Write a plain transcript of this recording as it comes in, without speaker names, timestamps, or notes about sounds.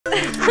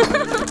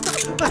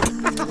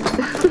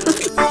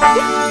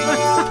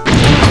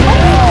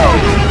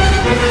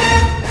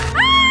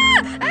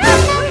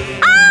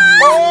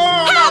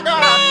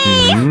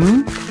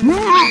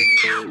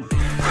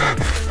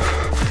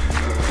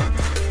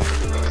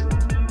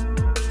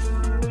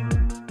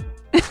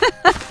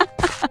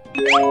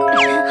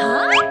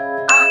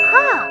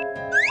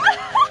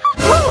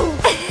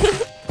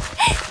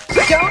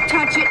Don't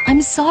touch it.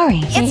 I'm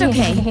sorry. It's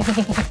okay.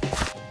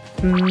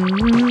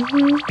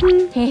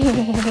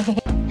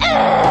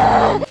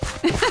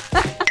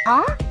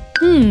 Huh?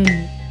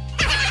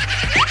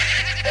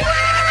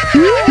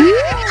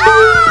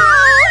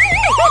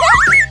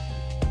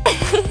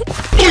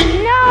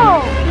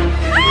 No!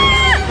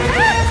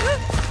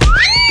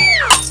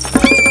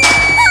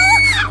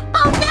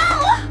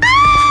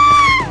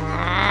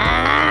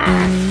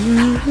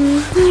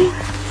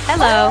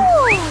 Hello.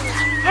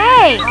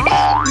 Hey!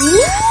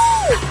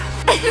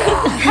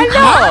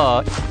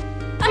 Hello!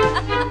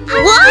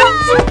 What?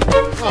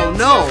 Oh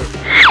no!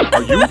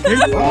 Are you okay?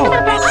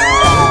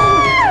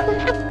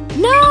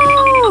 No!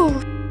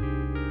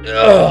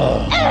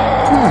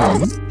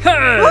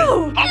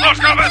 Hello!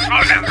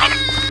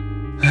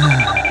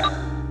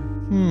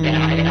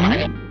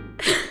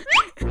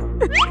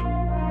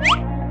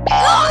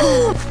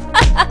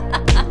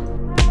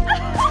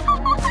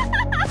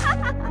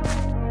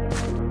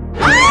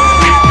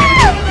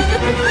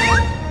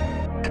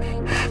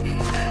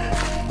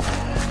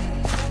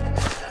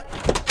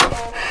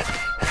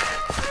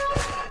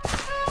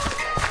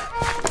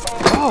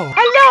 Hold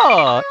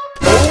up!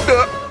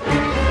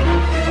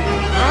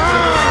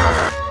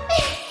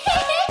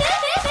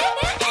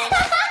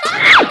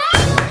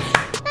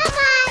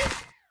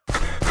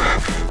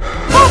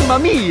 Mamma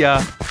mia!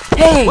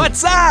 Hey!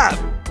 What's up?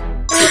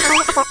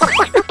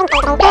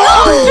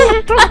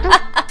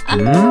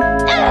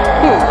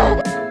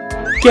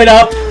 Get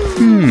up!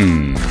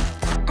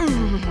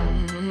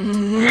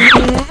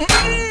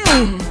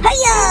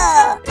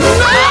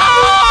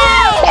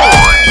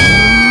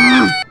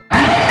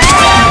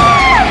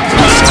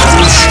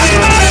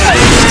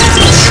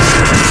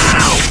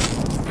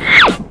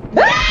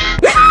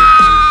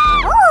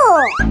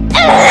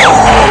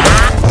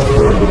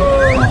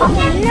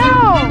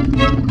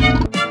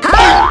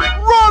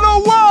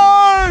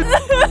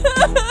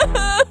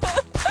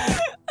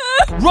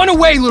 Run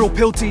away, little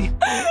Pilty!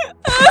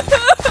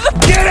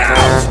 Get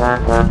out!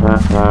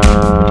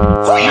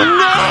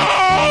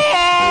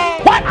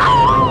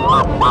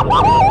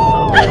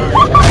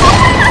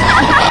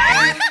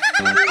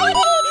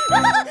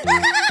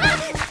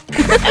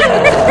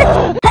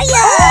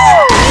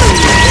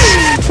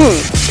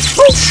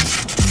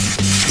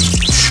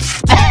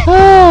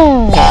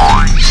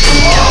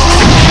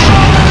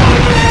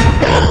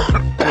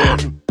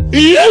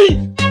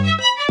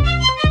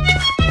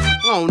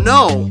 Oh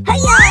no!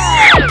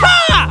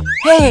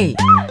 Hey!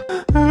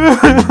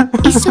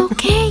 It's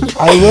okay.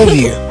 I love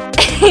you.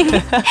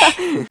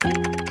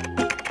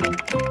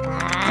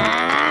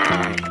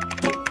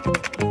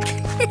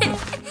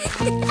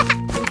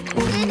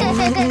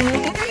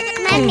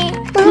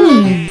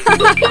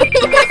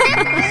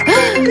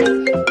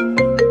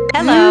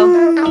 Hello.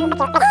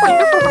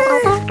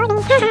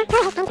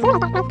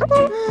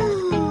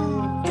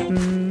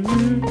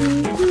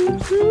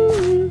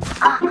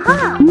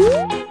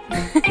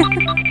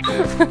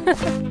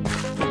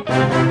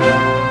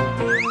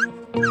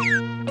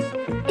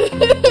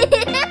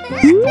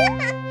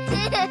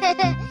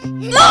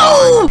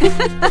 No!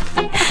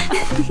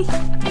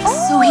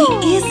 So he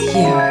is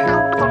here.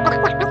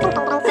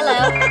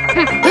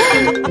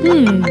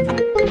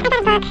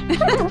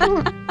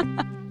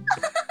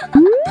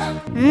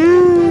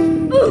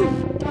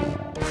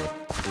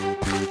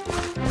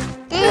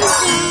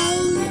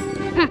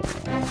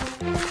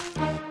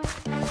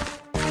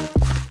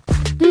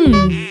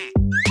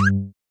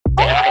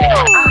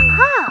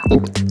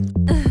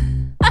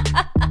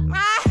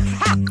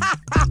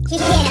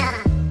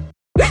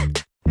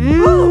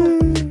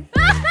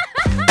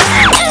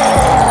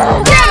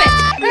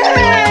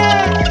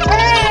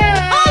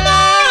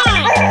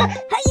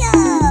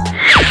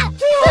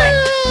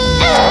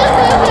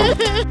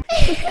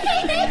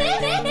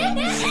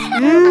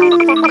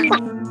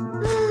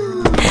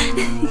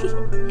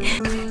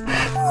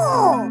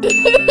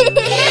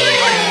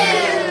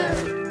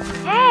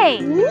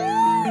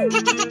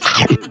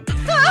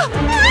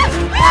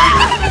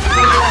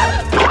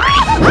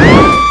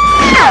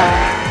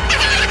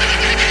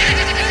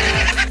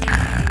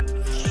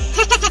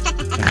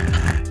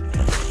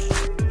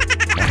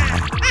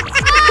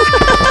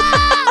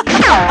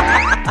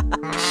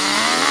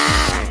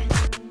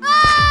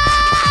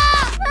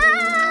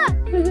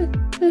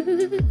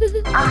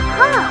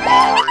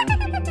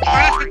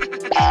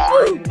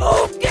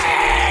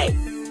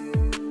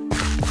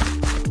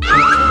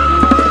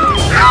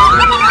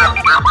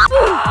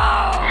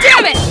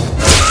 Damn it!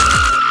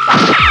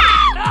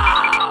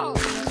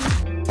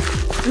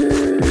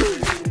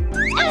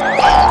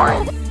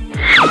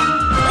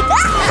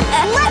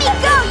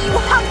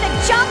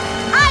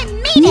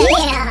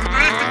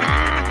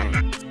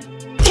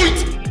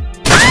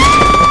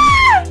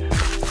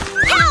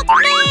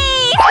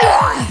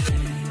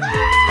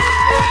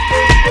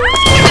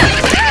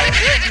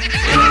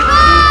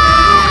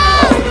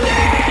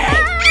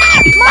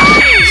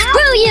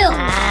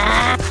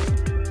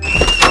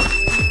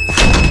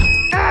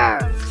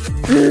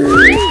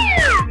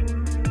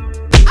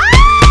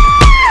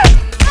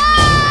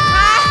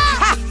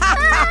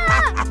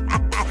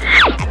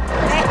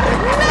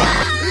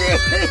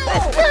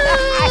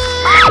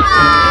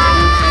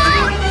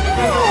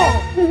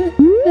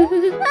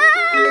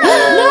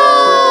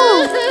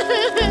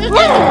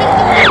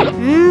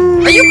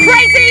 you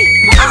crazy?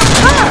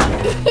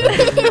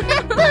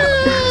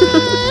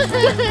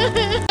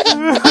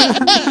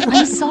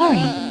 I'm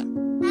sorry.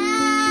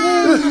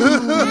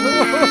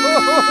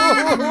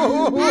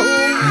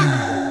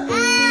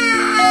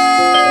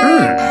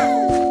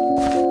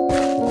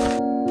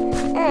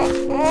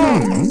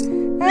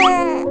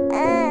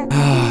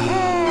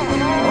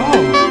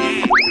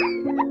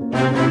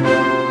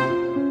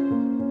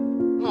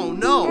 Oh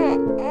no!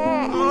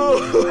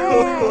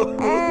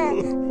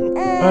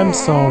 I'm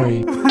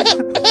sorry.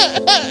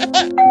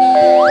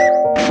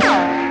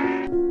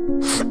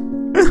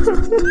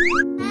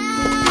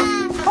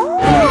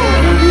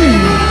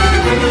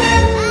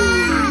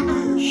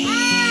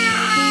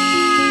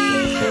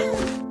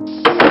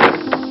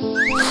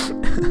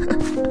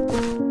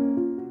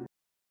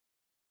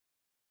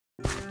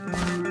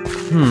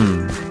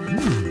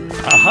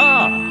 Aha!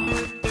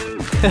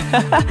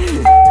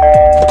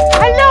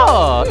 Hello!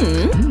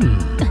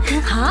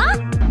 Huh?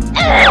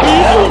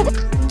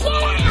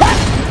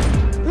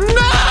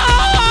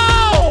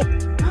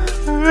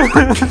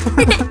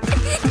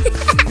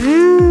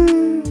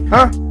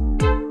 Huh?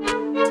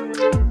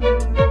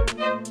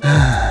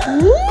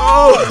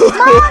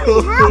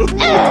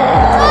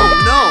 Oh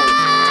no!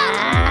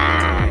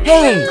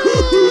 Hey!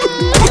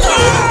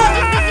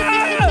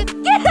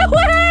 Get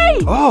away!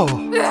 Oh.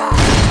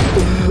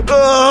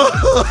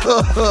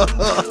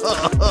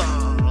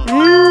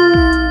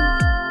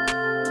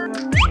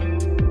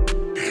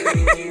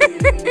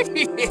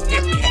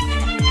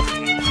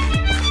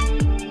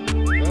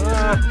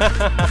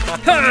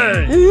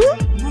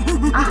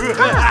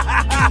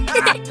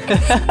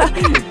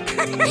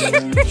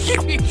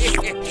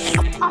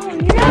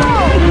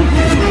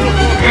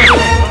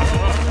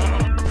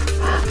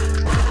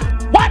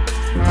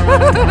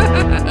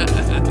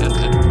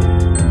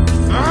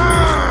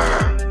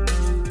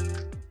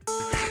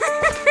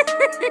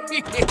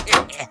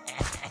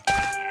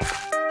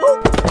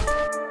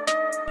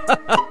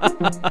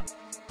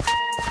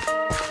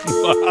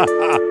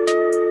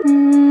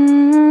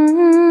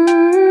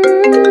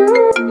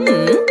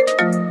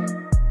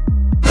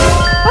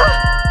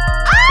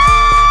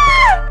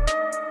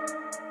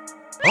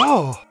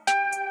 Oh.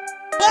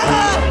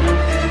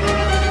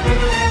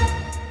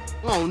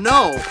 Oh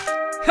no!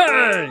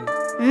 Hey!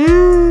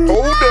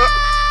 Hold up!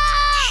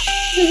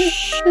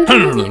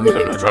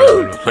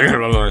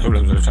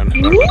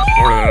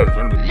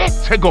 Let's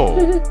go!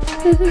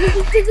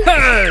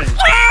 Hey!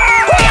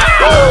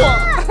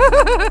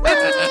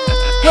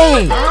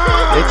 Hey!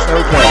 It's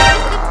okay.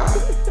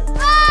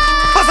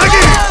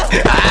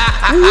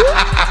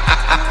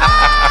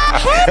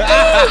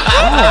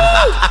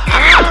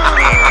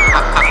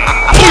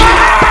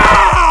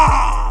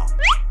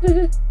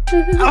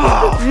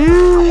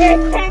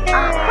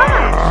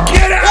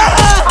 Get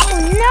out!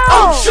 No!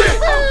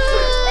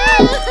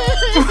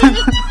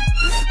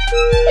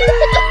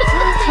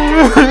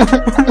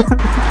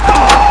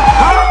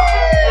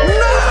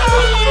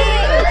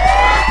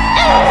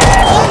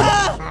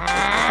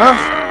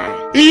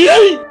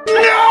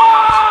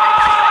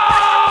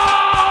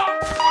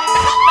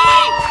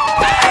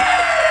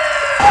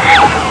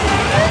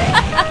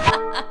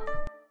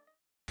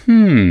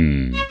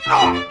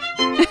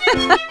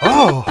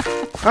 Oh.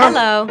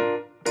 Hello.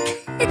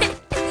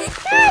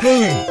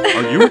 Hey,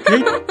 are you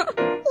okay?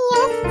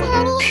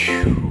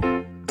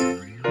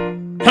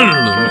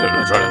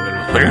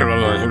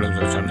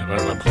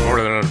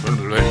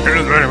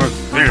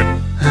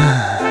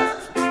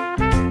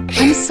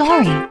 I'm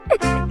sorry.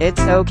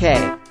 It's okay.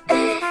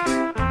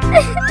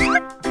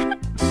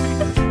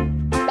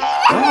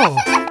 Oh.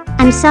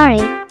 I'm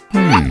sorry.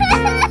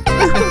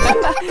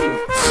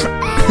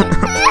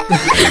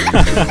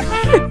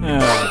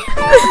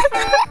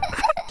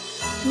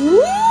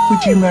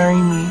 Would you marry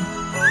me?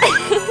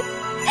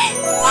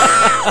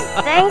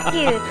 Thank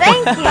you.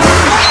 Thank you.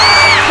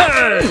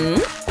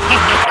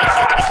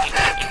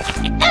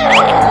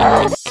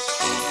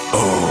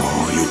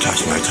 Oh, you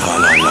touch my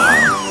tra-la-la.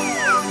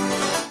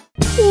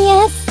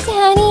 Yes,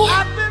 Daddy.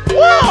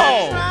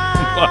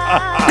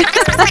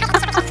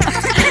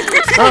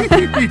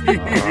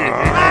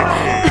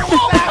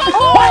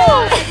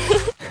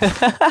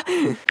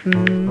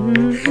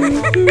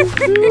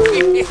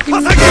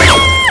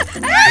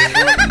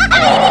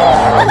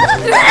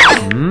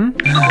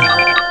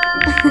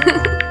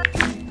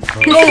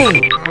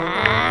 Hey!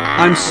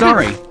 I'm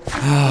sorry.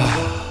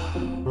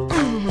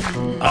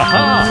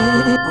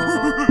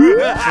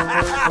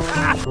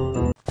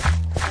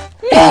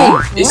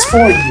 It's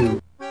for you.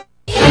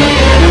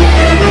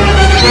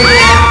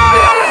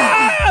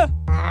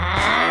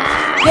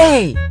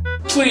 Hey!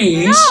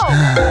 Please.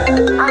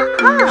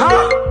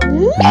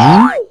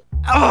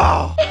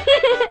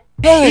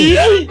 Hey!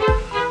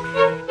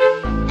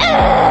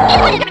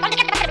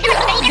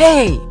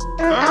 Hey!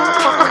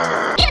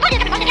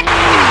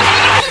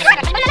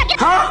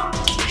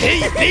 Hey,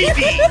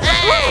 baby!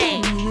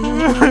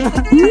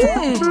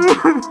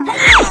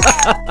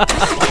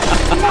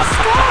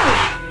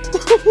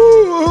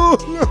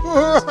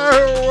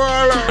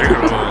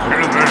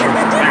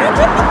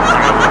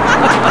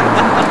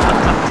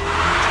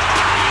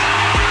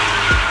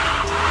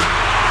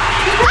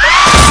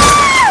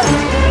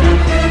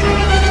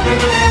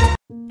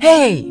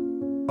 Hey!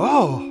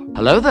 Oh.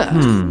 Hello there.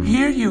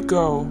 Here you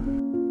go.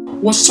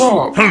 What's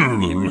up? Hey!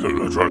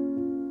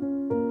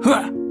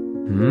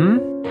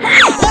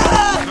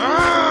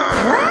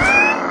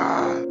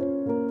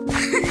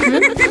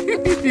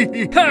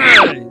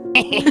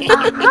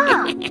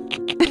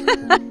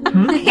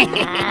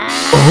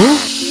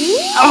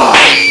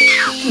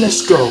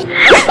 Let's go.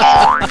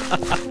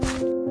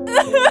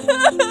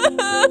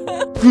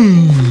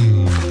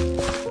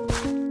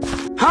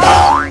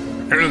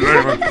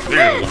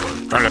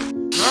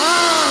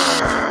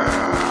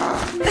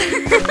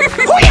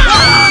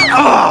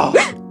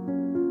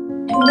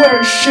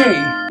 Where's she?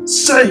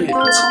 Say it.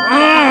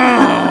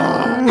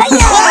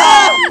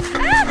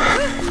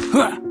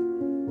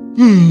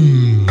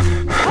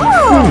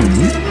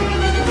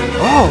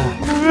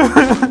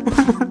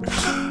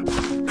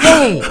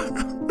 Hey!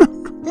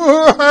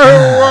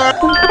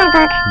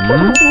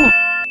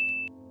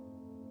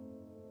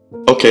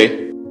 Okay.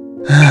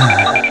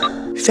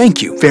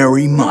 Thank you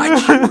very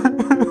much.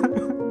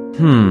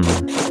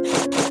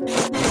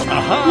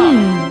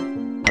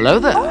 Hello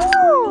there.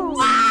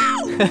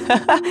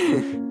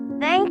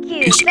 Thank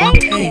you. It's Thank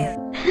okay. you.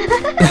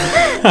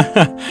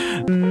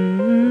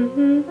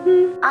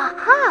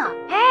 Aha.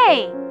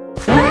 Hey.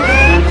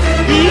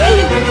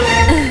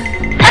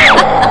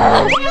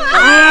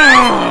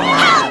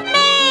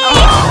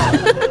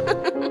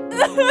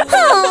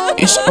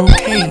 It's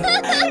okay.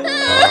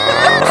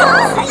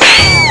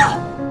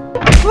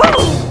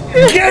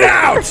 Get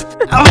out!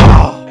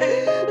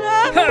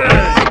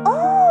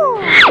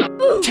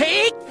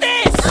 Take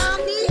this!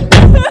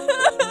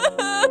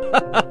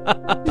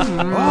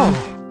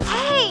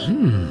 Hey.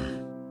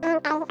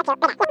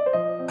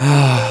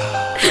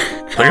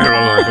 Hey!